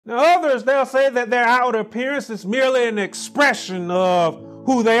Now others, they'll say that their outward appearance is merely an expression of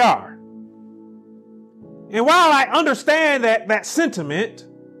who they are. And while I understand that sentiment,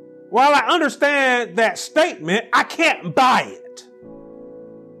 while I understand that statement, I can't buy it.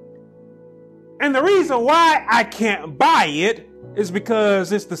 And the reason why I can't buy it is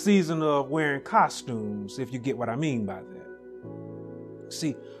because it's the season of wearing costumes, if you get what I mean by that.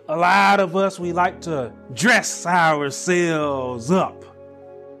 See, a lot of us, we like to dress ourselves up.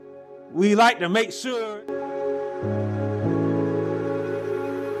 We like to make sure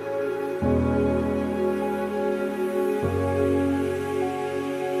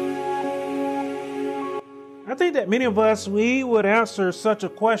I think that many of us, we would answer such a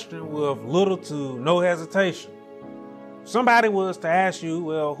question with little to no hesitation. If somebody was to ask you,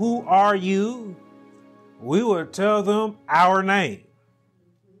 well, who are you? We would tell them our name.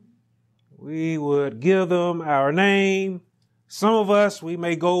 We would give them our name. Some of us, we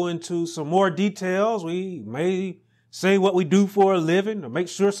may go into some more details. We may say what we do for a living to make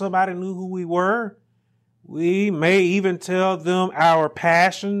sure somebody knew who we were. We may even tell them our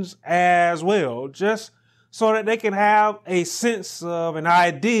passions as well, just so that they can have a sense of an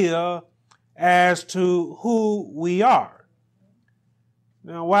idea as to who we are.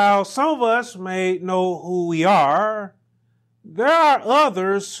 Now, while some of us may know who we are, there are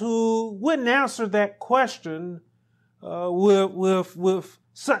others who wouldn't answer that question with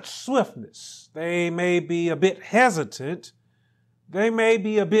such swiftness. They may be a bit hesitant. They may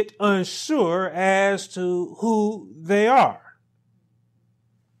be a bit unsure as to who they are.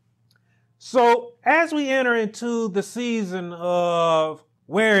 So as we enter into the season of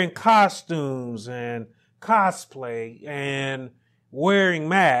wearing costumes and cosplay and wearing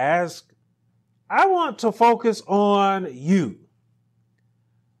masks, I want to focus on you.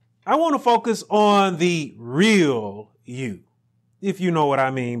 I want to focus on the real you, if you know what I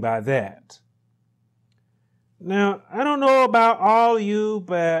mean by that. Now, I don't know about all of you,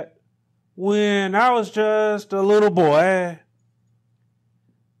 but when I was just a little boy,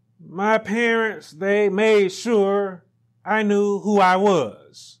 my parents, they made sure I knew who I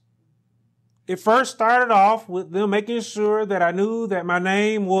was. It first started off with them making sure that I knew that my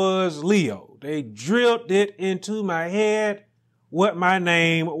name was Leo. They drilled it into my head what my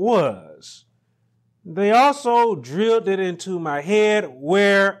name was. They also drilled it into my head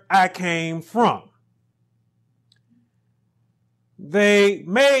where I came from. They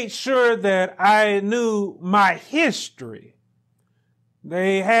made sure that I knew my history.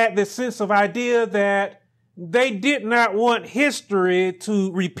 They had this sense of idea that they did not want history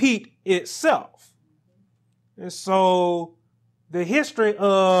to repeat itself. And so the history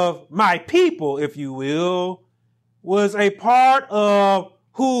of my people, if you will, was a part of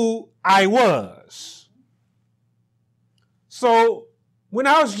who I was. So when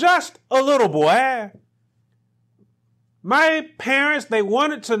I was just a little boy, my parents, they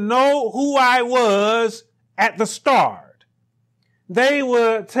wanted to know who I was at the start. They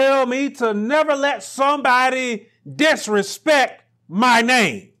would tell me to never let somebody disrespect my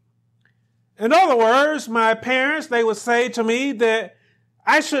name. In other words, my parents, they would say to me that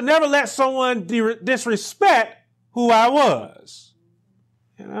I should never let someone disrespect who I was.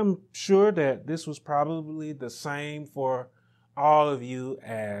 And I'm sure that this was probably the same for all of you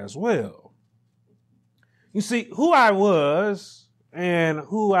as well. You see, who I was and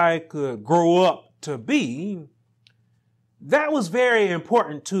who I could grow up to be, that was very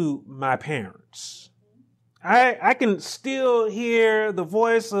important to my parents. I can still hear the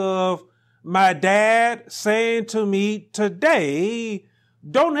voice of my dad saying to me today,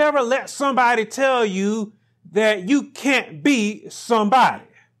 don't ever let somebody tell you that you can't be somebody.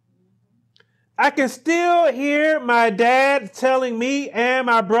 I can still hear my dad telling me and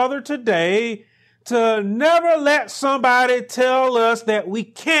my brother today to never let somebody tell us that we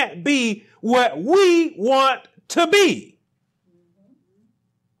can't be what we want to be.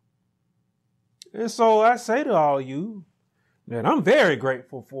 And so I say to all you that I'm very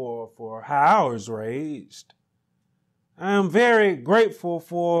grateful for how I was raised. I'm very grateful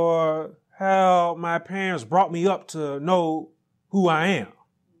for how my parents brought me up to know who I am.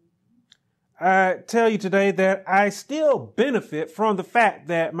 I tell you today that I still benefit from the fact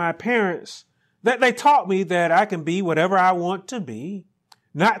that my parents, that they taught me that I can be whatever I want to be,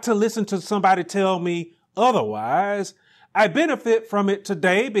 not to listen to somebody tell me otherwise. I benefit from it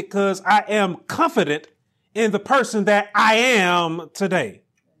today because I am confident in the person that I am today.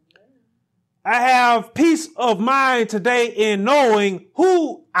 I have peace of mind today in knowing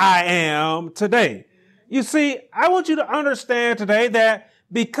who I am today. You see, I want you to understand today that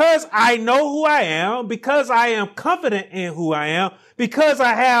because I know who I am, because I am confident in who I am, because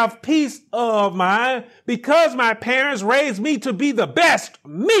I have peace of mind, because my parents raised me to be the best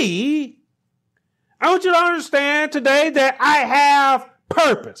me, I want you to understand today that I have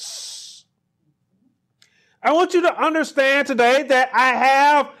purpose. I want you to understand today that I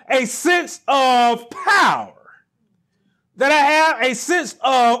have a sense of power, that I have a sense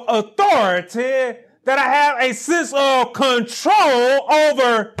of authority, that I have a sense of control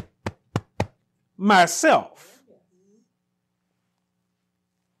over myself.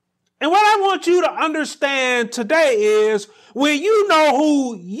 And what I want you to understand today is when you know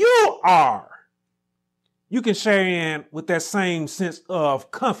who you are, you can share in with that same sense of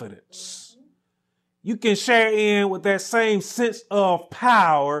confidence. You can share in with that same sense of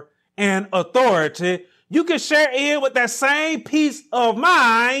power and authority. You can share in with that same peace of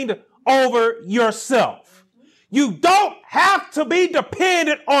mind over yourself. You don't have to be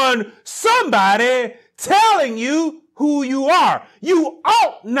dependent on somebody telling you who you are. You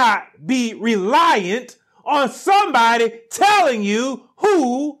ought not be reliant on somebody telling you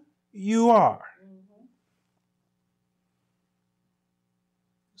who you are.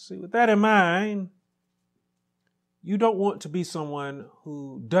 See, with that in mind, you don't want to be someone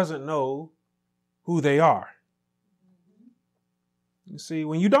who doesn't know who they are. You see,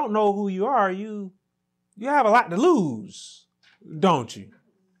 when you don't know who you are, you have a lot to lose, don't you?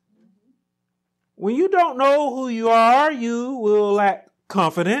 When you don't know who you are, you will lack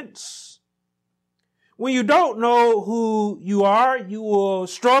confidence. When you don't know who you are, you will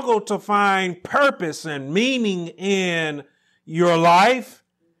struggle to find purpose and meaning in your life.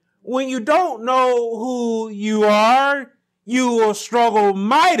 When you don't know who you are, you will struggle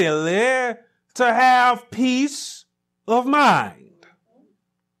mightily to have peace of mind.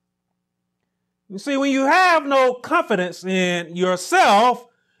 You see, when you have no confidence in yourself,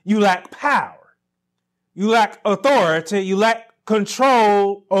 you lack power. You lack authority. You lack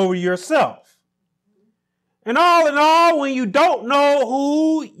control over yourself. And all in all, when you don't know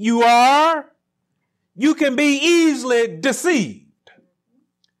who you are, you can be easily deceived.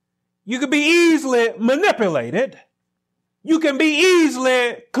 You can be easily manipulated. You can be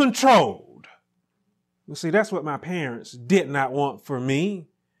easily controlled. You see, that's what my parents did not want for me.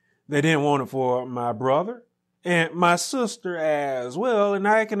 They didn't want it for my brother and my sister as well. And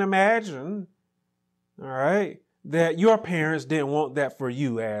I can imagine, all right, that your parents didn't want that for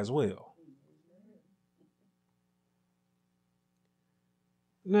you as well.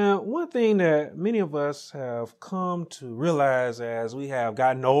 Now, one thing that many of us have come to realize as we have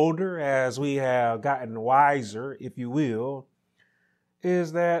gotten older, as we have gotten wiser, if you will,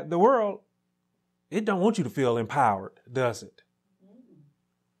 is that the world, it don't want you to feel empowered, does it?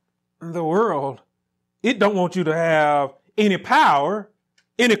 The world, it don't want you to have any power,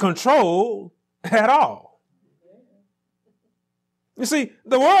 any control at all. You see,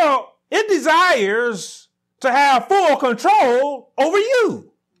 the world, it desires to have full control over you.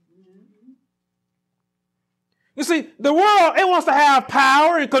 You see, the world, it wants to have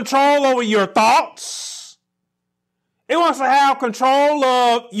power and control over your thoughts. It wants to have control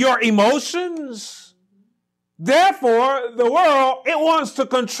of your emotions. Therefore, the world, it wants to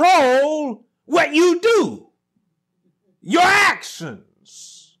control what you do, your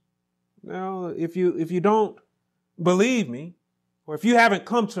actions. Now, if you don't believe me, or if you haven't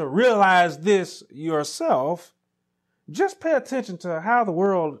come to realize this yourself, just pay attention to how the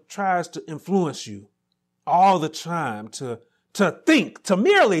world tries to influence you all the time to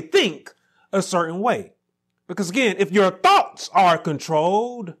merely think a certain way. Because again, if your thoughts are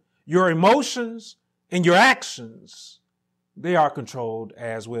controlled, your emotions and your actions, they are controlled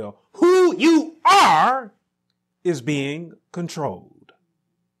as well. Who you are is being controlled.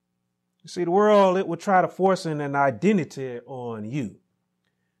 You see, the world, it will try to force in an identity on you.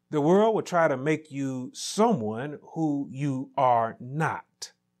 The world will try to make you someone who you are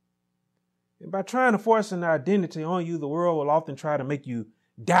not. And by trying to force an identity on you, the world will often try to make you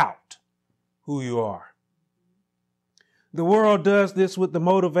doubt who you are. The world does this with the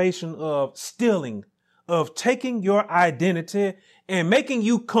motivation of stealing, of taking your identity and making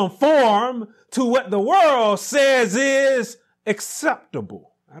you conform to what the world says is acceptable.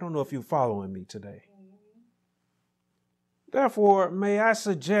 I don't know if you're following me today. Therefore, may I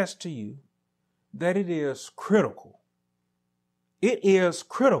suggest to you that it is critical. It is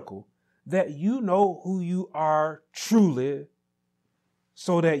critical that you know who you are truly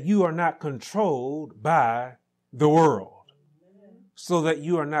so that you are not controlled by the world, so that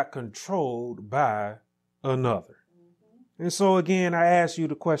you are not controlled by another. And so again, I ask you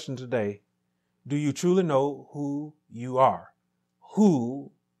the question today, do you truly know who you are?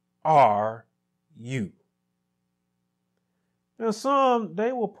 Who are you? Now, some,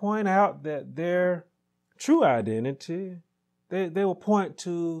 they will point out that their true identity, they will point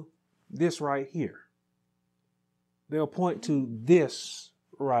to this right here. They'll point to this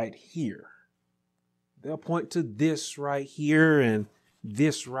right here. They'll point to this right here and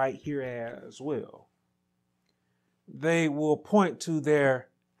this right here as well. They will point to their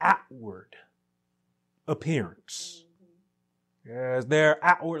outward appearance, as their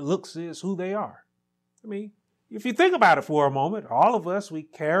outward looks is who they are. I mean, if you think about it for a moment, all of us, we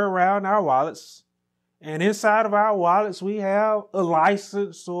carry around our wallets, and inside of our wallets, we have a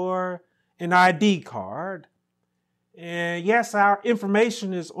license or an ID card. And yes, our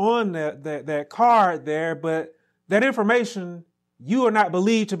information is on that card there, but that information, you are not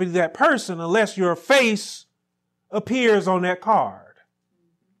believed to be that person unless your face appears on that card.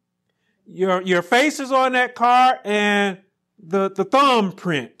 Your face is on that card, and the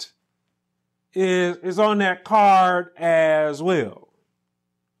thumbprint is on that card as well.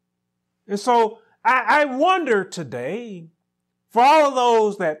 And so I wonder today, for all of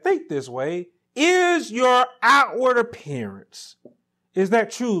those that think this way, is your outward appearance, is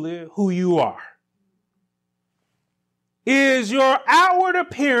that truly who you are? Is your outward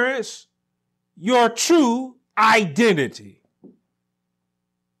appearance your true identity?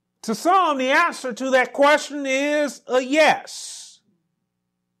 To some, the answer to that question is a yes.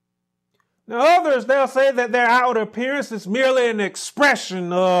 Now, others, they'll say that their outward appearance is merely an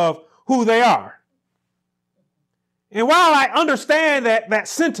expression of who they are. And while I understand that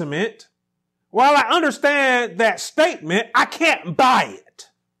sentiment, while I understand that statement, I can't buy it.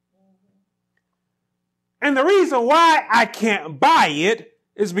 And the reason why I can't buy it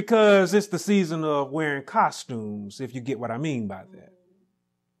is because it's the season of wearing costumes, if you get what I mean by that.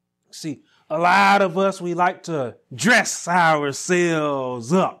 See, a lot of us, we like to dress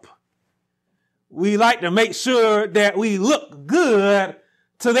ourselves up. We like to make sure that we look good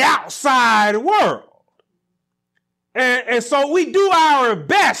to the outside world. And so we do our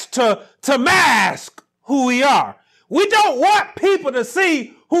best to mask who we are. We don't want people to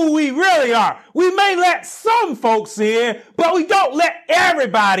see who we really are. We may let some folks in, but we don't let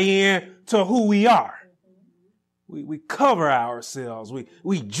everybody in to who we are. We cover ourselves.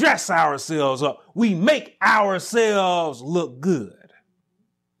 We dress ourselves up. We make ourselves look good.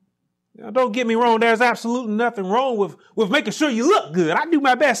 Now, don't get me wrong. There's absolutely nothing wrong with making sure you look good. I do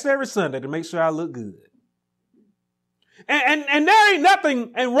my best every Sunday to make sure I look good. And there ain't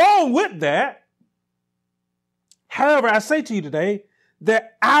nothing wrong with that. However, I say to you today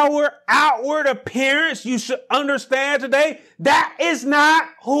that our outward appearance, you should understand today, that is not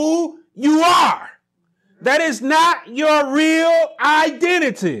who you are. That is not your real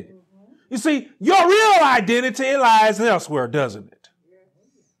identity. You see, your real identity lies elsewhere, doesn't it?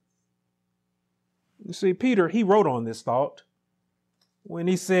 You see, Peter, he wrote on this thought when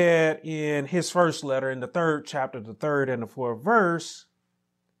he said in his first letter, in the 3rd chapter, the 3rd and the 4th verse,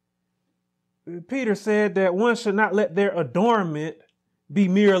 Peter said that one should not let their adornment be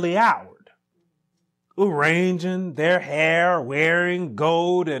merely outward, arranging their hair, wearing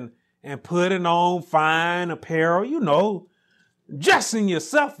gold and putting on fine apparel, dressing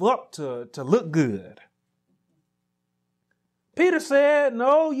yourself up to look good. Peter said,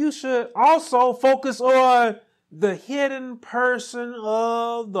 no, you should also focus on the hidden person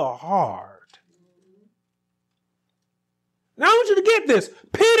of the heart. Now I want you to get this.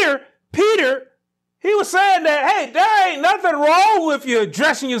 Peter, he was saying that, hey, there ain't nothing wrong with you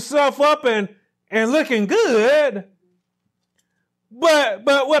dressing yourself up and looking good. But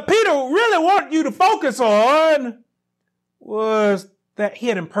what Peter really wanted you to focus on was that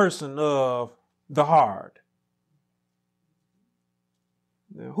hidden person of the heart.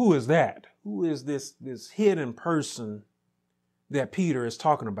 Now, who is that? Who is this hidden person that Peter is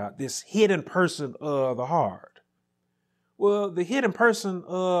talking about? This hidden person of the heart. Well, the hidden person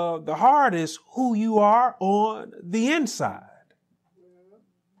of the heart is who you are on the inside.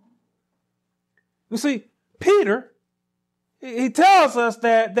 You see, Peter, he tells us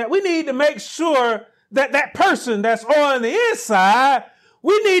that we need to make sure that person that's on the inside,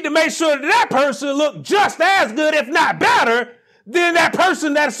 we need to make sure that person look just as good, if not better, than that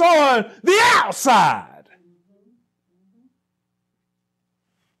person that's on the outside.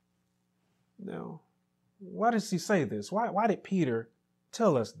 Now, why does he say this? Why did Peter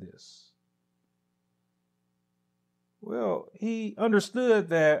tell us this? Well, he understood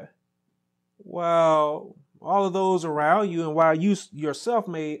that while all of those around you and while you yourself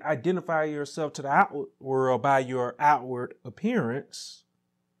may identify yourself to the outward world by your outward appearance,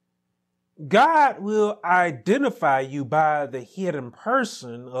 God will identify you by the hidden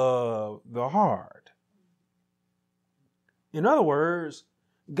person of the heart. In other words,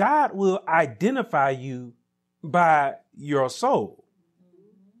 God will identify you by your soul.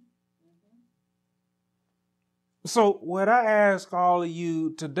 So what I ask all of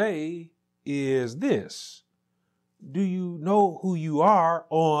you today is this. Do you know who you are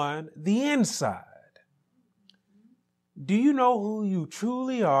on the inside? Do you know who you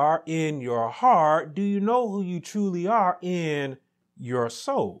truly are in your heart? Do you know who you truly are in your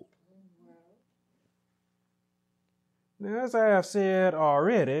soul? Now, as I have said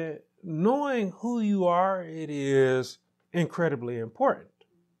already, knowing who you are, it is incredibly important.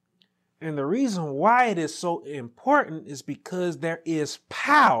 And the reason why it is so important is because there is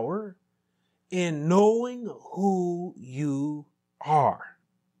power in knowing who you are.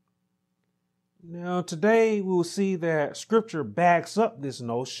 Now, today we'll see that Scripture backs up this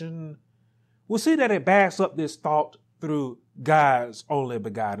notion. We'll see that it backs up this thought through God's only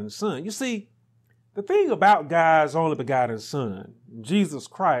begotten Son. You see, the thing about God's only begotten Son, Jesus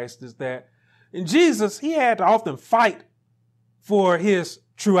Christ, is that in Jesus, he had to often fight for his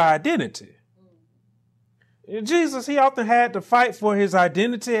true identity. In Jesus, he often had to fight for his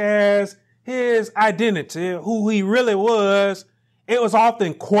identity as his identity, who he really was. It was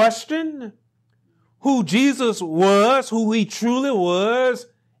often questioned. Who Jesus was, who he truly was,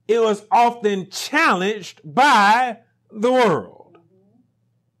 it was often challenged by the world.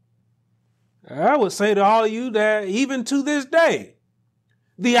 I would say to all of you that even to this day,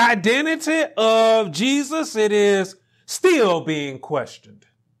 the identity of Jesus, it is still being questioned.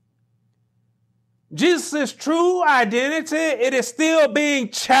 Jesus' true identity, it is still being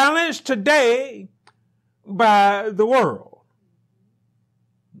challenged today by the world.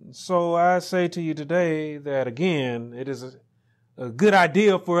 So I say to you today that, again, it is a good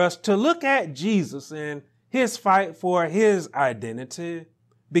idea for us to look at Jesus and his fight for his identity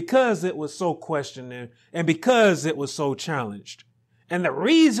because it was so questioned and because it was so challenged. And the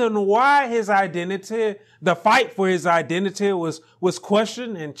reason why his identity, the fight for his identity was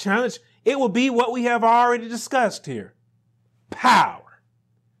questioned and challenged, it will be what we have already discussed here. Power,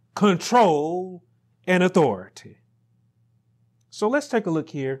 control, and authority. So let's take a look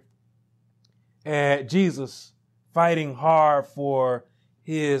here at Jesus fighting hard for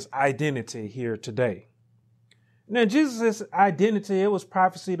his identity here today. Now, Jesus' identity, it was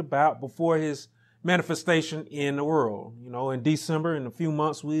prophesied about before his manifestation in the world. You know, in December, in a few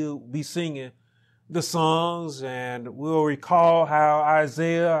months, we'll be singing the songs and we'll recall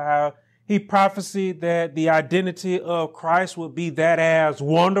how he prophesied that the identity of Christ would be that as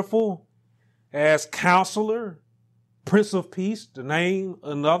wonderful, as counselor, Prince of Peace, to name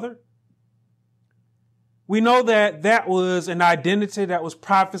another. We know that that was an identity that was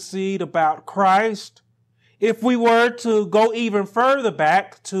prophesied about Christ. If we were to go even further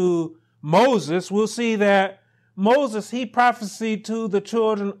back to Moses, we'll see that Moses, he prophesied to the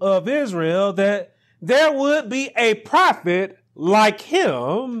children of Israel that there would be a prophet like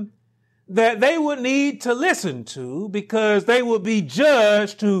him that they would need to listen to because they would be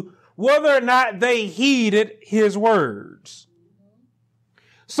judged to whether or not they heeded his words.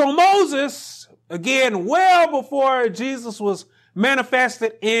 So Moses, again, well before Jesus was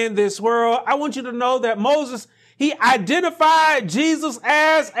manifested in this world, I want you to know that Moses, he identified Jesus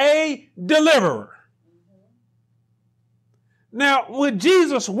as a deliverer. Now, when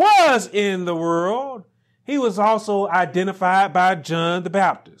Jesus was in the world, he was also identified by John the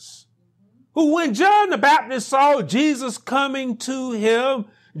Baptist, who when John the Baptist saw Jesus coming to him,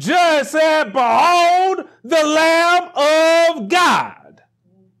 John said, "Behold, the Lamb of God."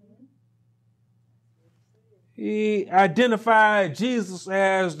 He identified Jesus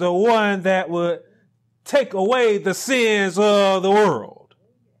as the one that would take away the sins of the world.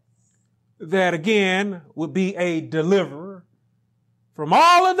 That again would be a deliverer from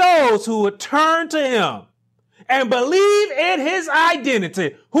all of those who would turn to him and believe in his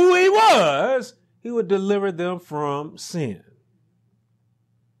identity, who he was, he would deliver them from sin.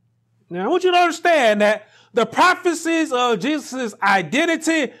 Now, I want you to understand that the prophecies of Jesus'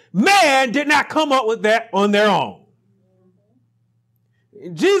 identity, man did not come up with that on their own.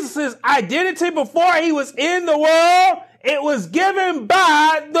 Jesus' identity before he was in the world, it was given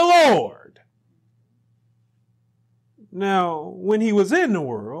by the Lord. Now, when he was in the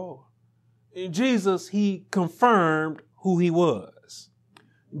world, Jesus, he confirmed who he was.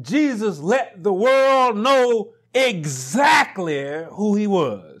 Jesus let the world know exactly who he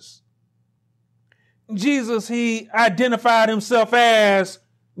was. Jesus, he identified himself as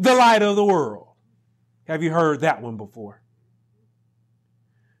the light of the world. Have you heard that one before?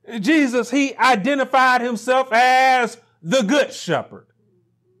 Jesus, he identified himself as the good shepherd.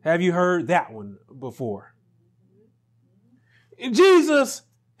 Have you heard that one before? Jesus,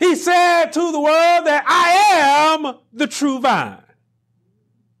 he said to the world that I am the true vine.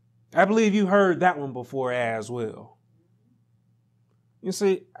 I believe you heard that one before as well. You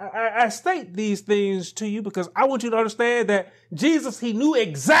see, I state these things to you because I want you to understand that Jesus, he knew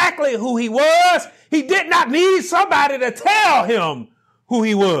exactly who he was. He did not need somebody to tell him who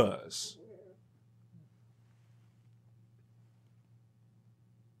he was.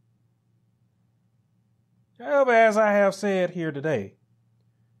 However, as I have said here today,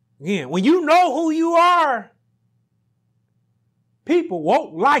 again, when you know who you are, people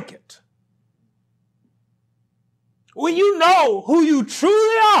won't like it. When you know who you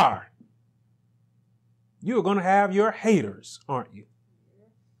truly are, you're going to have your haters, aren't you?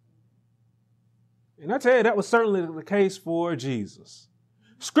 And I tell you, that was certainly the case for Jesus.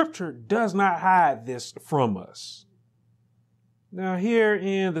 Scripture does not hide this from us. Now, here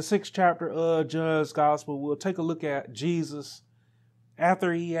in the 6th chapter of John's Gospel, we'll take a look at Jesus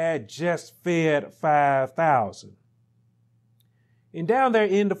after he had just fed 5,000. And down there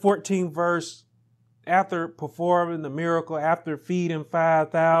in the 14th verse, after performing the miracle, after feeding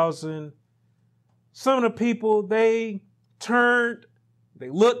 5,000, some of the people, they turned, they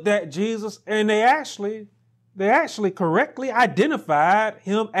looked at Jesus, and they actually correctly identified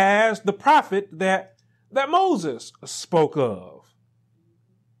him as the prophet that Moses spoke of.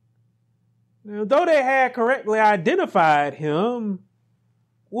 Now, though they had correctly identified him,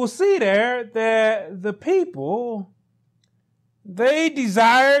 we'll see there that the people, they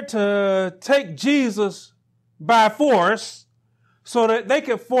desired to take Jesus by force so that they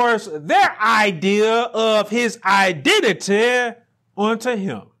could force their idea of his identity onto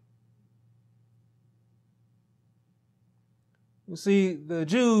him. You see, the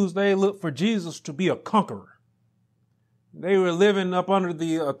Jews, they looked for Jesus to be a conqueror. They were living up under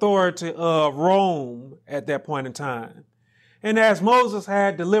the authority of Rome at that point in time. And as Moses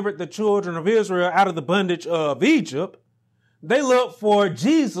had delivered the children of Israel out of the bondage of Egypt, they looked for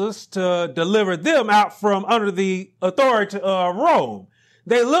Jesus to deliver them out from under the authority of Rome.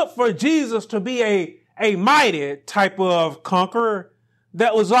 They looked for Jesus to be a mighty type of conqueror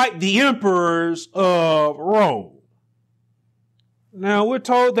that was like the emperors of Rome. Now, we're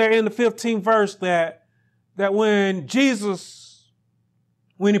told there in the 15th verse that when Jesus,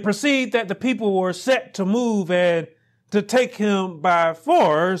 when he perceived that the people were set to move and to take him by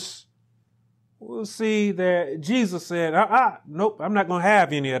force, we'll see that Jesus said, nope, I'm not going to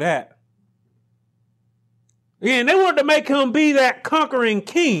have any of that. Again, they wanted to make him be that conquering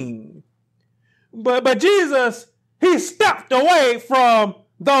king. But Jesus, he stepped away from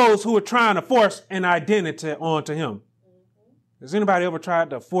those who were trying to force an identity onto him. Has anybody ever tried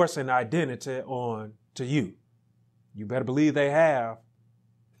to force an identity on to you? You better believe they have.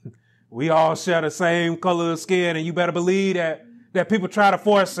 We all share the same color of skin, and you better believe that people try to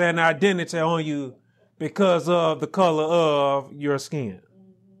force an identity on you because of the color of your skin.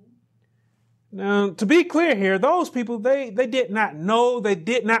 Now, to be clear here, those people, they did not know, they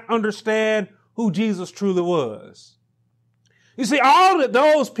did not understand who Jesus truly was. You see, all that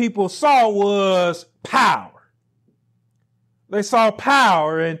those people saw was power. They saw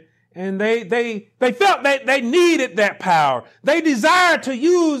power and they felt that they needed that power. They desired to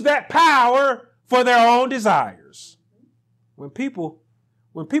use that power for their own desires. When people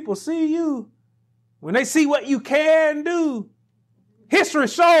see you, when they see what you can do, history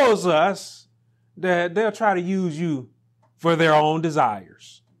shows us that they'll try to use you for their own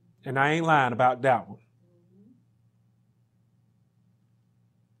desires. And I ain't lying about that one.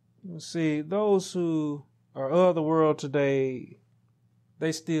 You see, those who are of the world today,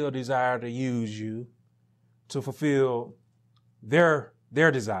 they still desire to use you to fulfill their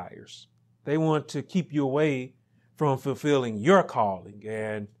desires. They want to keep you away from fulfilling your calling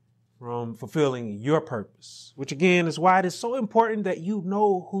and from fulfilling your purpose, which again is why it is so important that you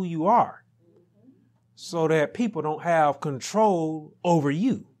know who you are so that people don't have control over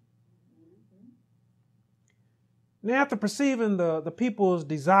you. Now, after perceiving the people's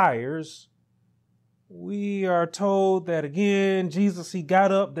desires, we are told that again, Jesus, he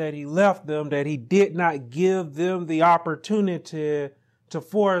got up, that he left them, that he did not give them the opportunity to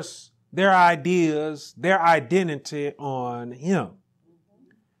force their ideas, their identity on him.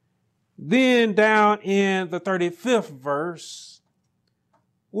 Then down in the 35th verse,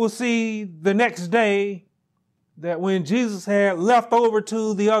 we'll see the next day that when Jesus had left over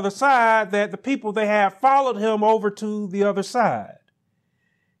to the other side, that the people, they had followed him over to the other side.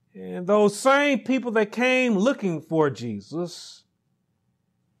 And those same people that came looking for Jesus,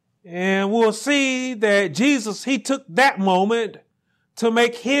 and we'll see that Jesus, he took that moment to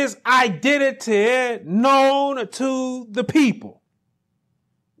make his identity known to the people.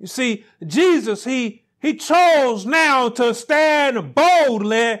 You see, Jesus, he chose now to stand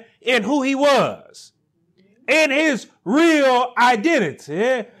boldly in who he was, in his real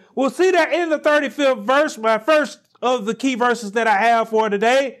identity. We'll see that in the 35th verse, my first of the key verses that I have for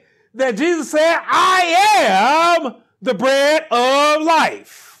today, that Jesus said, I am the bread of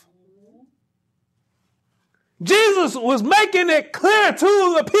life. Jesus was making it clear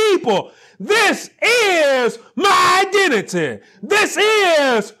to the people, this is my identity. This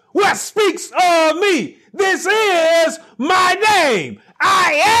is what speaks of me. This is my name.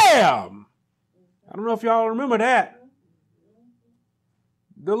 I am. I don't know if y'all remember that.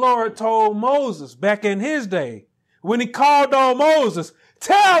 The Lord told Moses back in his day, when he called on Moses,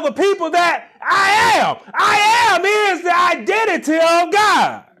 tell the people that I am. I am is the identity of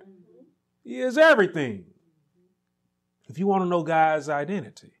God. He is everything. If you want to know God's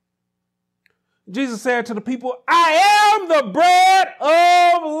identity, Jesus said to the people, I am the bread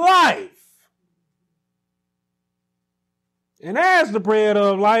of life. And as the bread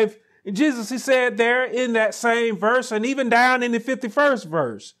of life, Jesus, he said there in that same verse, and even down in the 51st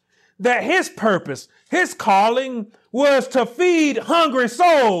verse, that his purpose, his calling was to feed hungry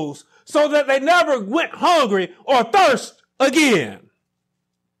souls so that they never went hungry or thirst again.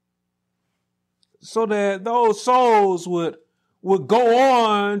 So that those souls would go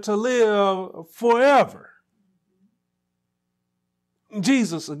on to live forever.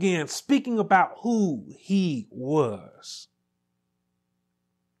 Jesus, again, speaking about who he was.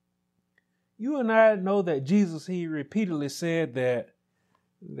 You and I know that Jesus, he repeatedly said that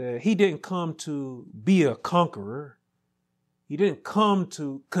he didn't come to be a conqueror. He didn't come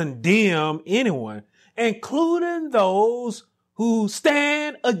to condemn anyone, including those who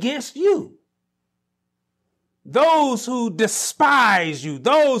stand against you. Those who despise you,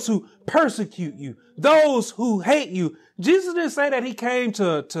 those who persecute you, those who hate you. Jesus didn't say that he came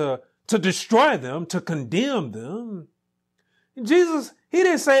to destroy them, to condemn them. Jesus, he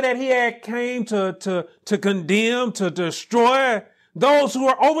didn't say that he had came to condemn, to destroy those who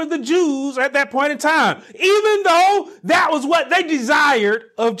were over the Jews at that point in time, even though that was what they desired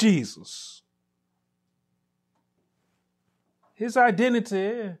of Jesus. His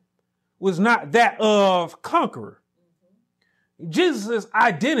identity was not that of conqueror. Jesus'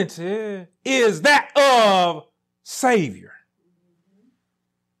 identity is that of Savior.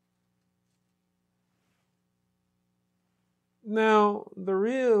 Now, the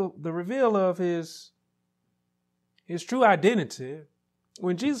reveal of his true identity,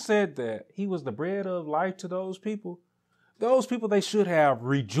 when Jesus said that he was the bread of life to those people, they should have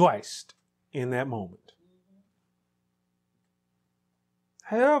rejoiced in that moment.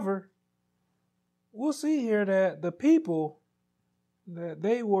 However, we'll see here that the people, that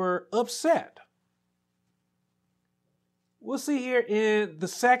they were upset. We'll see here in the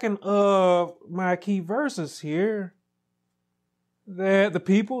second of my key verses here that the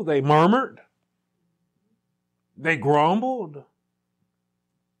people, they murmured, they grumbled,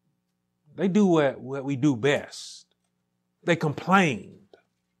 they do what we do best. They complained.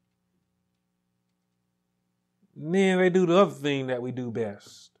 And then they do the other thing that we do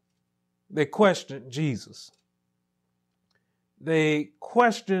best. They questioned Jesus. They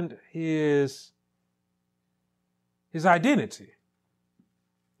questioned his identity.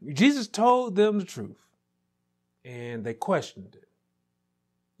 Jesus told them the truth, and they questioned it.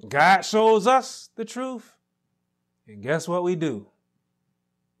 God shows us the truth, and guess what we do?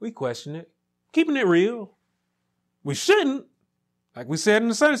 We question it, keeping it real. We shouldn't, like we said in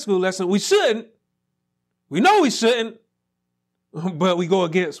the Sunday school lesson, we shouldn't. We know we shouldn't, but we go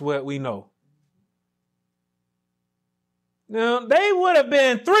against what we know. Now, they would have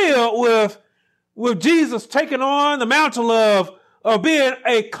been thrilled with Jesus taking on the mantle of being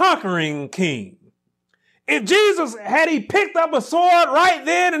a conquering king. If Jesus had he picked up a sword right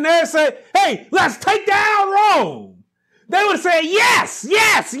then and there and said, hey, let's take down Rome, they would have said, yes,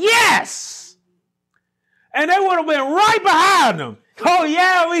 yes, yes. And they would have been right behind them. Oh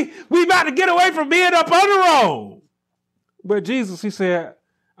yeah, we about to get away from being up under Rome. But Jesus, he said,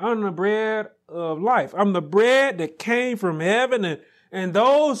 I'm the bread of life. I'm the bread that came from heaven, and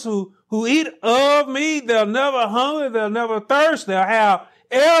those who eat of me, they'll never hunger, they'll never thirst, they'll have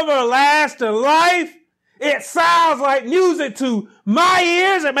everlasting life. It sounds like music to my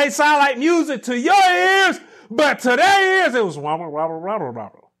ears. It may sound like music to your ears, but to their ears, it was wobble, wobble, wobble,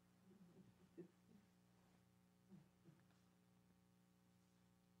 wobble.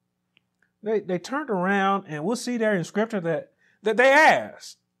 They turned around, and we'll see there in scripture that they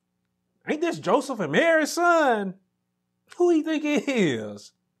asked, ain't this Joseph and Mary's son? Who he think he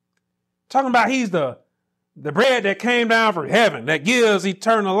is? Talking about he's the bread that came down from heaven that gives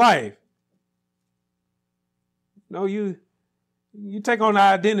eternal life. No, you take on the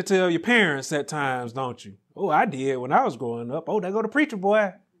identity of your parents at times, don't you? Oh, I did when I was growing up. Oh, there go the preacher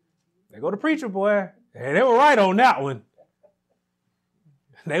boy. There go the preacher boy. And they were right on that one.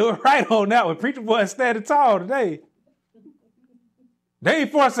 They were right on that one. Preacher boy is standing tall today. They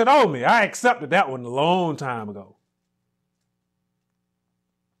ain't forced it on me. I accepted that one a long time ago.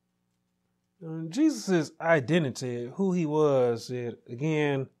 Jesus' identity, who he was, it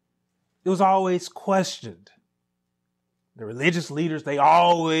was always questioned. The religious leaders, they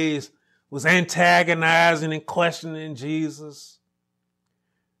always was antagonizing and questioning Jesus.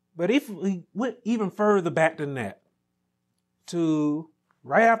 But if we went even further back than that, to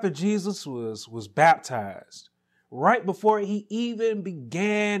right after Jesus was baptized, right before he even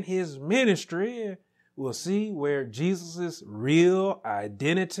began his ministry, we'll see where Jesus' real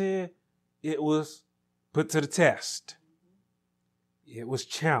identity, it was put to the test. It was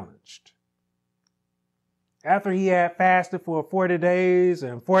challenged. After he had fasted for 40 days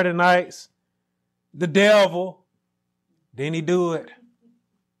and 40 nights, the devil, didn't he do it?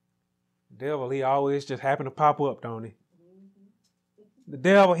 The devil, he always just happened to pop up, don't he? The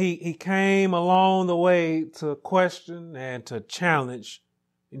devil, he came along the way to question and to challenge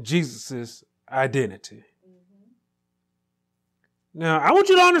Jesus' identity. Now, I want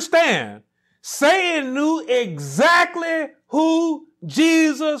you to understand, Satan knew exactly who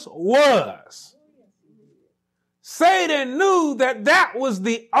Jesus was. Satan knew that was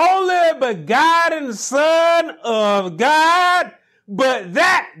the only begotten Son of God, but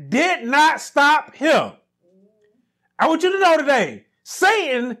that did not stop him. I want you to know today,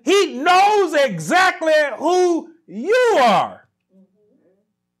 Satan, he knows exactly who you are.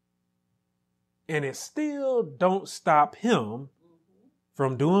 And it still don't stop him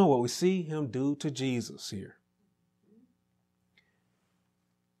from doing what we see him do to Jesus here.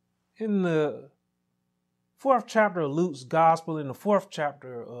 In the 4th chapter of Luke's gospel, in the 4th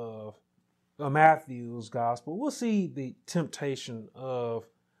chapter of Matthew's gospel, we'll see the temptation of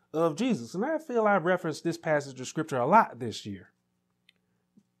Jesus. And I feel I've referenced this passage of scripture a lot this year.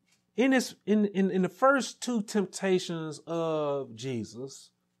 In the first two temptations of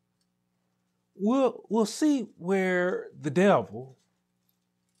Jesus, we'll see where the devil,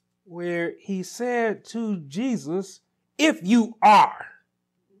 where he said to Jesus, if you are.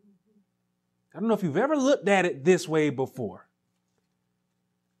 I don't know if you've ever looked at it this way before.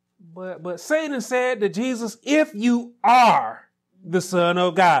 But Satan said to Jesus, if you are the Son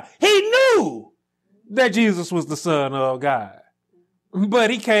of God. He knew that Jesus was the Son of God. But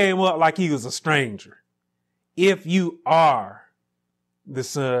he came up like he was a stranger. If you are the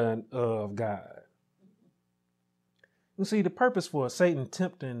Son of God. You see, the purpose for Satan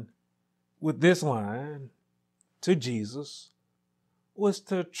tempting with this line to Jesus was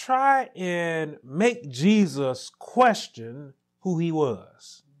to try and make Jesus question who he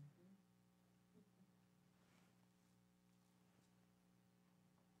was.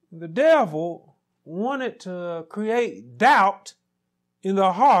 The devil wanted to create doubt in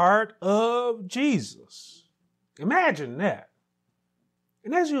the heart of Jesus. Imagine that.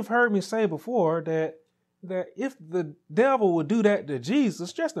 And as you've heard me say before, that if the devil would do that to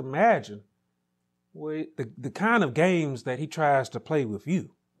Jesus, just imagine the kind of games that he tries to play with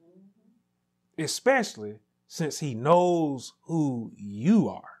you. Especially since he knows who you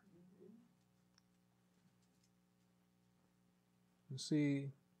are. You see,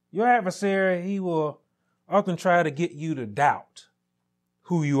 your adversary, he will often try to get you to doubt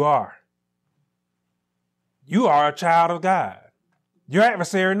who you are. You are a child of God. Your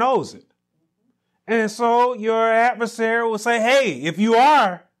adversary knows it. And so your adversary will say, hey, if you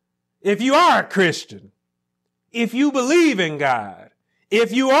are a Christian, if you believe in God,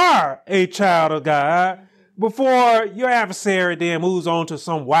 if you are a child of God, before your adversary then moves on to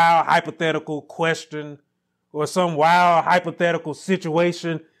some wild hypothetical question or some wild hypothetical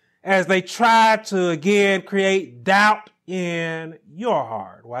situation, as they try to again create doubt in your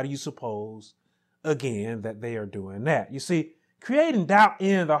heart. Why do you suppose, again, that they are doing that? You see, creating doubt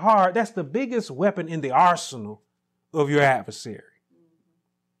in the heart, that's the biggest weapon in the arsenal of your adversary.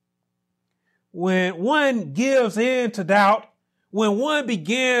 When one gives in to doubt, when one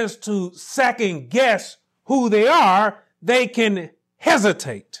begins to second guess who they are, they can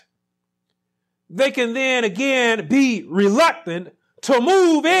hesitate. They can then again be reluctant to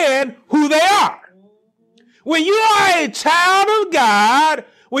move in who they are. When you are a child of God,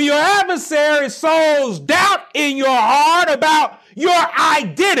 when your adversary sows doubt in your heart about your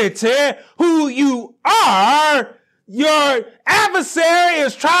identity, who you are, Your adversary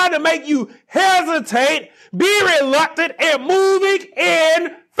is trying to make you hesitate, be reluctant, and moving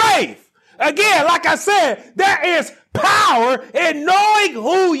in faith. Again, like I said, there is power in knowing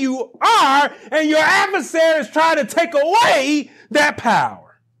who you are, and your adversary is trying to take away that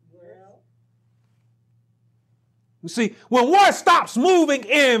power. You see, when one stops moving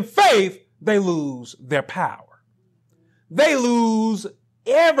in faith, they lose their power. They lose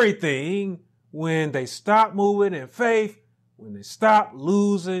everything when they stop moving in faith, when they stop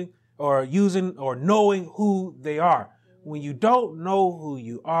losing or using or knowing who they are. When you don't know who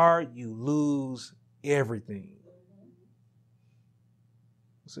you are, you lose everything.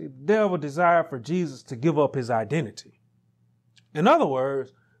 See, the devil desired for Jesus to give up his identity. In other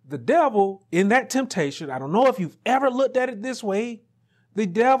words, the devil in that temptation, I don't know if you've ever looked at it this way, the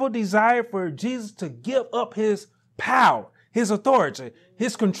devil desired for Jesus to give up his power, his authority,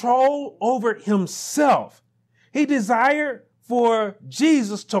 his control over himself. He desired for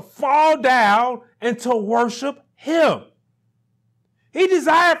Jesus to fall down and to worship him. He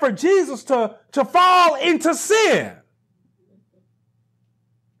desired for Jesus to fall into sin.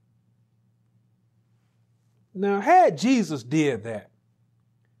 Now, had Jesus did that,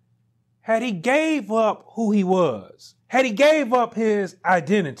 had he gave up who he was, had he gave up his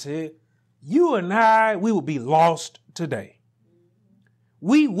identity, you and I, we would be lost today.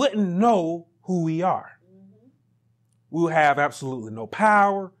 We wouldn't know who we are. We would have absolutely no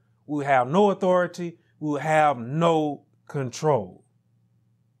power. We would have no authority. We would have no control.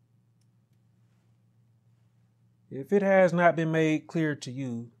 If it has not been made clear to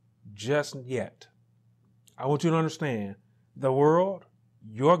you just yet, I want you to understand the world,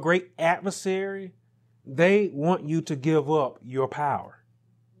 your great adversary, they want you to give up your power.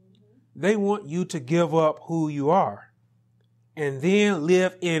 They want you to give up who you are and then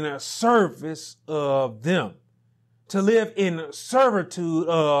live in a service of them, to live in servitude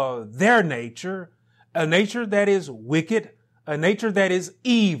of their nature, a nature that is wicked, a nature that is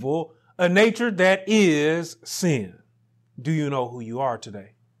evil, a nature that is sin. Do you know who you are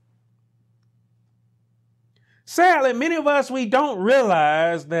today? Sadly, many of us, we don't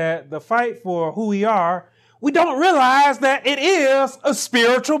realize that the fight for who we are, we don't realize that it is a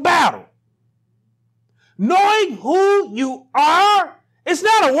spiritual battle. Knowing who you are, it's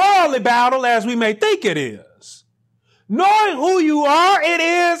not a worldly battle as we may think it is. Knowing who you are, it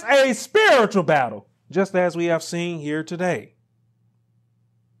is a spiritual battle, just as we have seen here today.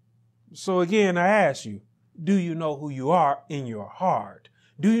 So again, I ask you, do you know who you are in your heart?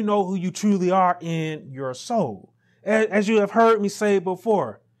 Do you know who you truly are in your soul? As you have heard me say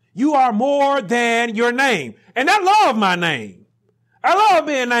before, you are more than your name. And I love my name. I love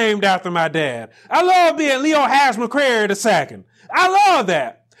being named after my dad. I love being Leo McCrary II. I love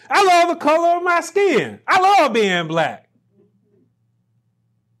that. I love the color of my skin. I love being black.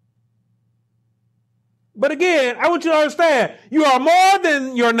 But again, I want you to understand, you are more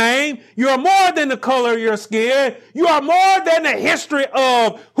than your name. You are more than the color of your skin. You are more than the history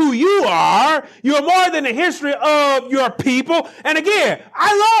of who you are. You are more than the history of your people. And again,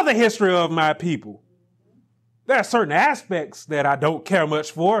 I love the history of my people. There are certain aspects that I don't care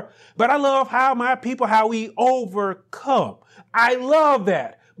much for, but I love how my people, how we overcome. I love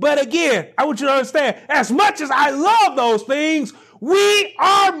that. But again, I want you to understand, as much as I love those things, we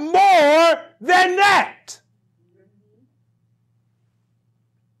are more than that.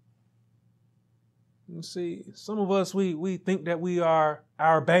 You see, some of us, we think that we are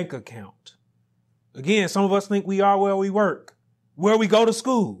our bank account. Again, some of us think we are where we work, where we go to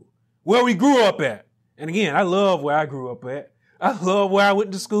school, where we grew up at. And again, I love where I grew up at. I love where I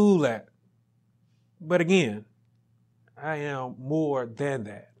went to school at. But again, I am more than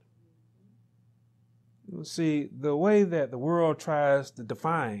that. You see, the way that the world tries to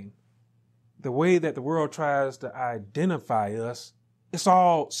define, the way that the world tries to identify us, it's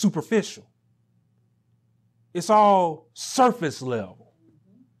all superficial. It's all surface level.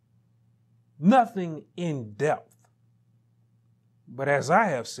 Nothing in depth. But as I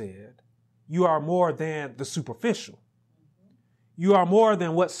have said, you are more than the superficial. You are more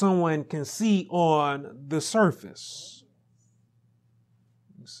than what someone can see on the surface.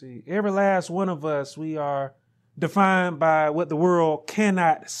 You see, every last one of us, we are defined by what the world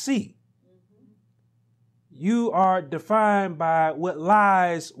cannot see. You are defined by what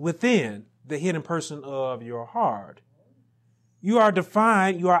lies within the hidden person of your heart. You are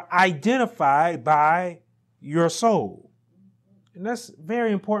defined, you are identified by your soul. And that's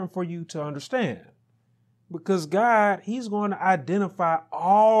very important for you to understand, because God, He's going to identify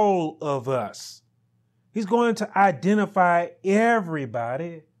all of us. He's going to identify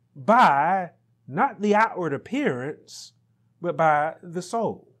everybody by not the outward appearance, but by the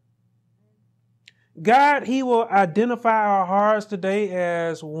soul. God, he will identify our hearts today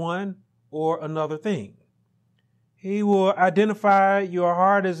as one or another thing. He will identify your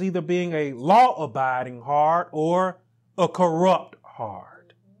heart as either being a law-abiding heart or a corrupt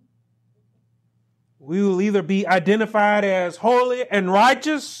heart. We will either be identified as holy and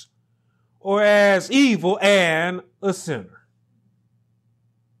righteous or as evil and a sinner.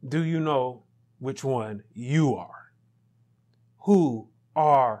 Do you know which one you are? Who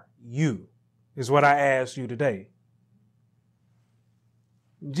are you? Is what I ask you today.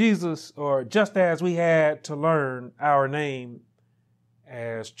 Jesus, or just as we had to learn our name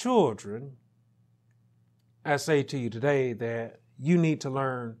as children, I say to you today that you need to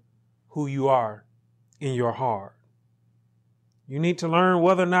learn who you are in your heart. You need to learn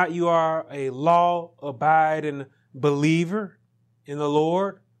whether or not you are a law-abiding believer in the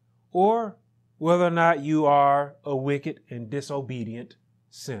Lord, or whether or not you are a wicked and disobedient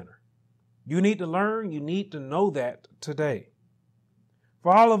sinner. You need to learn, you need to know that today.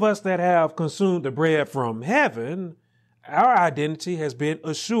 For all of us that have consumed the bread from heaven, our identity has been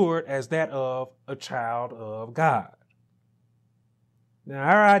assured as that of a child of God. Now,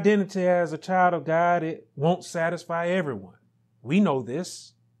 our identity as a child of God, it won't satisfy everyone. We know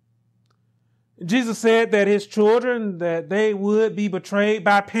this. Jesus said that his children, that they would be betrayed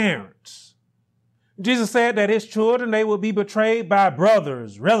by parents. Jesus said that his children, they would be betrayed by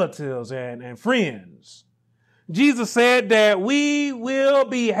brothers, relatives, and friends. Jesus said that we will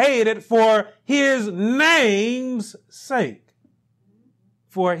be hated for his name's sake.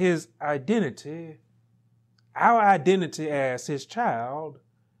 For his identity, our identity as his child,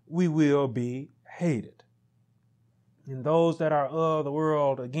 we will be hated. And those that are of the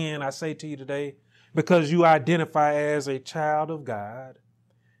world, again, I say to you today, because you identify as a child of God,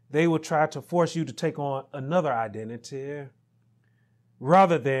 they will try to force you to take on another identity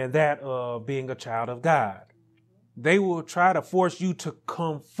rather than that of being a child of God. They will try to force you to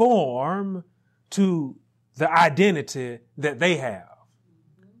conform to the identity that they have.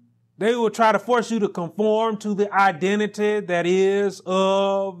 They will try to force you to conform to the identity that is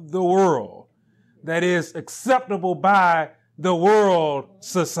of the world, that is acceptable by the world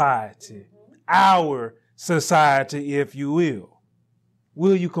society, our society, if you will.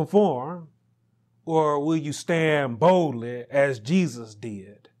 Will you conform, or will you stand boldly as Jesus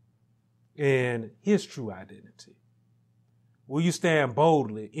did in his true identity? Will you stand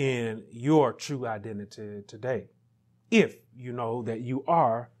boldly in your true identity today, if you know that you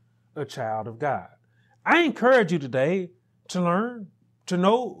are a child of God? I encourage you today to learn, to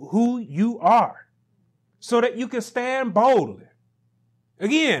know who you are, so that you can stand boldly.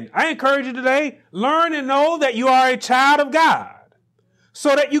 Again, I encourage you today, learn and know that you are a child of God,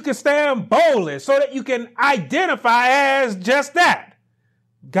 so that you can stand boldly, so that you can identify as just that,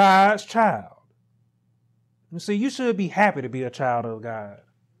 God's child. You see, you should be happy to be a child of God.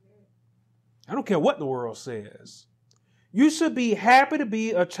 I don't care what the world says. You should be happy to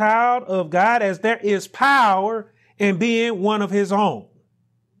be a child of God, as there is power in being one of his own.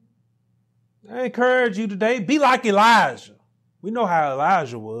 I encourage you today, be like Elijah. We know how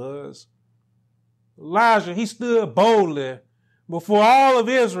Elijah was. Elijah, he stood boldly before all of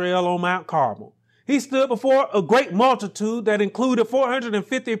Israel on Mount Carmel. He stood before a great multitude that included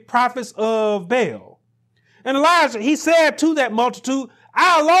 450 prophets of Baal. And Elijah, he said to that multitude,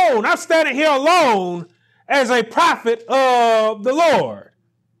 I'm standing here alone as a prophet of the Lord.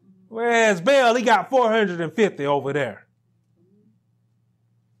 Whereas Baal, he got 450 over there.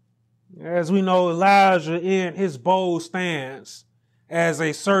 As we know, Elijah, in his bold stance as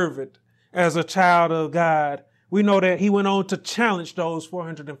a servant, as a child of God, we know that he went on to challenge those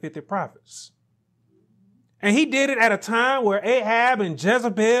 450 prophets. And he did it at a time where Ahab and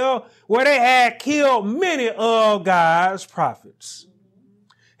Jezebel, where they had killed many of God's prophets.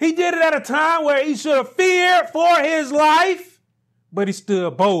 He did it at a time where he should have feared for his life, but he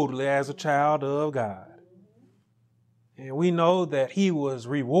stood boldly as a child of God. And we know that he was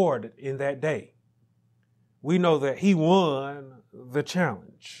rewarded in that day. We know that he won the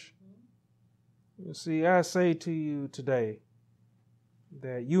challenge. You see, I say to you today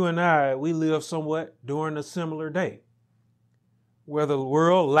that you and I, we live somewhat during a similar day, where the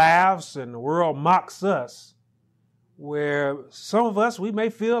world laughs and the world mocks us, where some of us, we may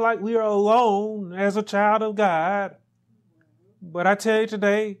feel like we are alone as a child of God. But I tell you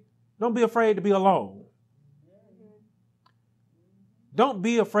today, don't be afraid to be alone. Don't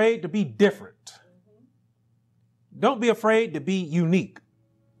be afraid to be different. Don't be afraid to be unique.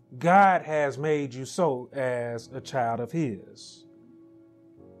 God has made you so as a child of his.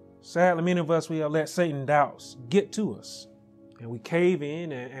 Sadly, many of us, we have let Satan's doubts get to us, and we cave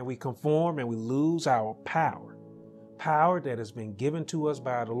in and we conform and we lose our power that has been given to us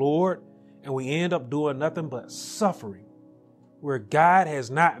by the Lord, and we end up doing nothing but suffering, where God has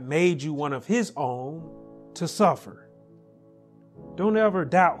not made you one of his own to suffer. Don't ever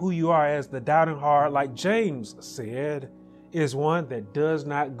doubt who you are, as the doubting heart, like James said, is one that does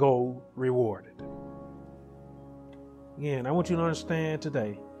not go rewarded. Again, I want you to understand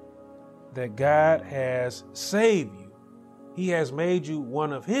today that God has saved you. He has made you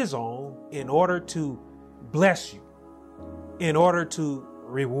one of his own in order to bless you, in order to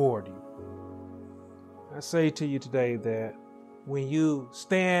reward you. I say to you today that when you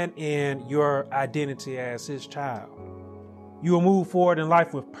stand in your identity as his child, you will move forward in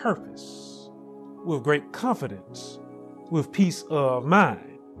life with purpose, with great confidence, with peace of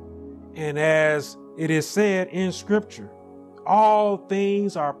mind. And as it is said in Scripture, all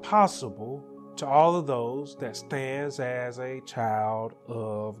things are possible to all of those that stands as a child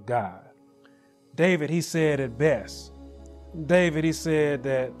of God. David, he said it best. David, he said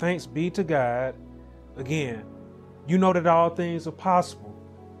that thanks be to God. Again, you know that all things are possible.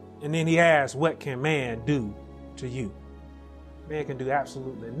 And then he asked, what can man do to you? Man can do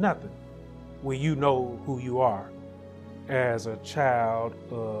absolutely nothing when you know who you are as a child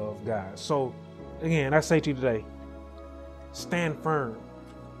of God. So again, I say to you today, stand firm,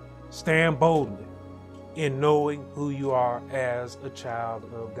 stand boldly in knowing who you are as a child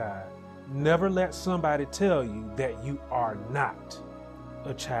of God. Never let somebody tell you that you are not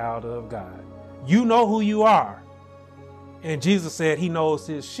a child of God. You know who you are. And Jesus said he knows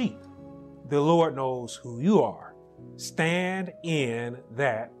his sheep. The Lord knows who you are. Stand in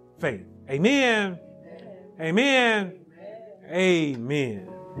that faith. Amen. Amen. Amen. Amen.